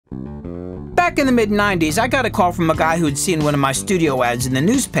Back in the mid-90s, I got a call from a guy who had seen one of my studio ads in the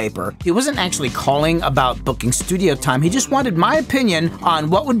newspaper. He wasn't actually calling about booking studio time. He just wanted my opinion on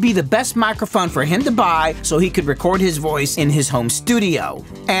what would be the best microphone for him to buy so he could record his voice in his home studio.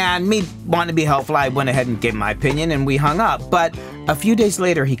 And me wanting to be helpful, I went ahead and gave my opinion and we hung up. But a few days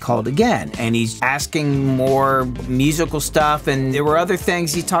later, he called again and he's asking more musical stuff, and there were other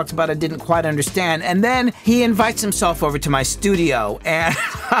things he talked about I didn't quite understand. And then he invites himself over to my studio, and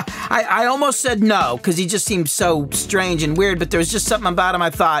I almost said no because he just seemed so strange and weird, but there was just something about him I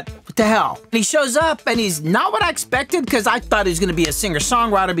thought, what the hell? And he shows up and he's not what I expected, because I thought he was going to be a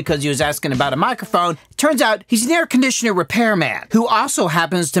singer-songwriter because he was asking about a microphone. Turns out he's an air conditioner repairman who also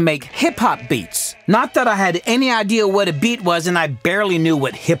happens to make hip-hop beats. Not that I had any idea what a beat was, and I barely knew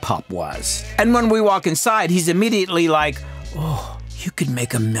what hip-hop was. And when we walk inside, he's immediately like, oh, you could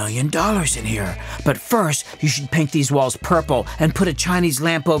make $1 million in here. But first, you should paint these walls purple and put a Chinese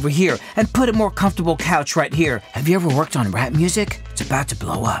lamp over here and put a more comfortable couch right here. Have you ever worked on rap music? It's about to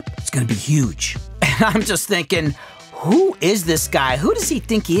blow up. It's gonna be huge. And I'm just thinking, who is this guy? Who does he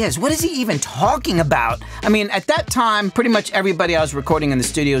think he is? What is he even talking about? I mean, at that time, pretty much everybody I was recording in the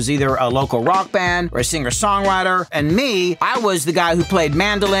studio was either a local rock band or a singer-songwriter. And me, I was the guy who played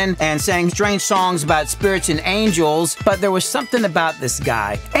mandolin and sang strange songs about spirits and angels. But there was something about this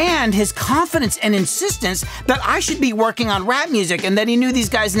guy and his confidence and insistence that I should be working on rap music, and that he knew these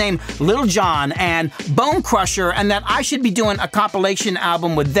guys named Lil Jon and Bone Crusher, and that I should be doing a compilation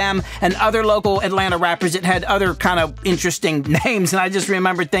album with them and other local Atlanta rappers that had other kind of interesting names. And I just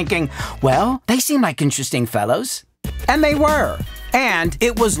remember thinking, well, they seem like interesting fellows. And they were. And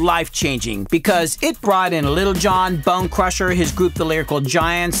it was life-changing because it brought in Lil Jon, Bone Crusher, his group The Lyrical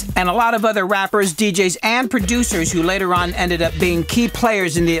Giants, and a lot of other rappers, DJs, and producers who later on ended up being key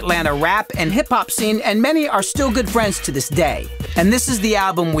players in the Atlanta rap and hip-hop scene, and many are still good friends to this day. And this is the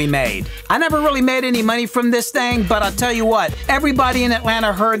album we made. I never really made any money from this thing, but I'll tell you what, everybody in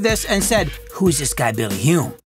Atlanta heard this and said, who's this guy Billy Hume?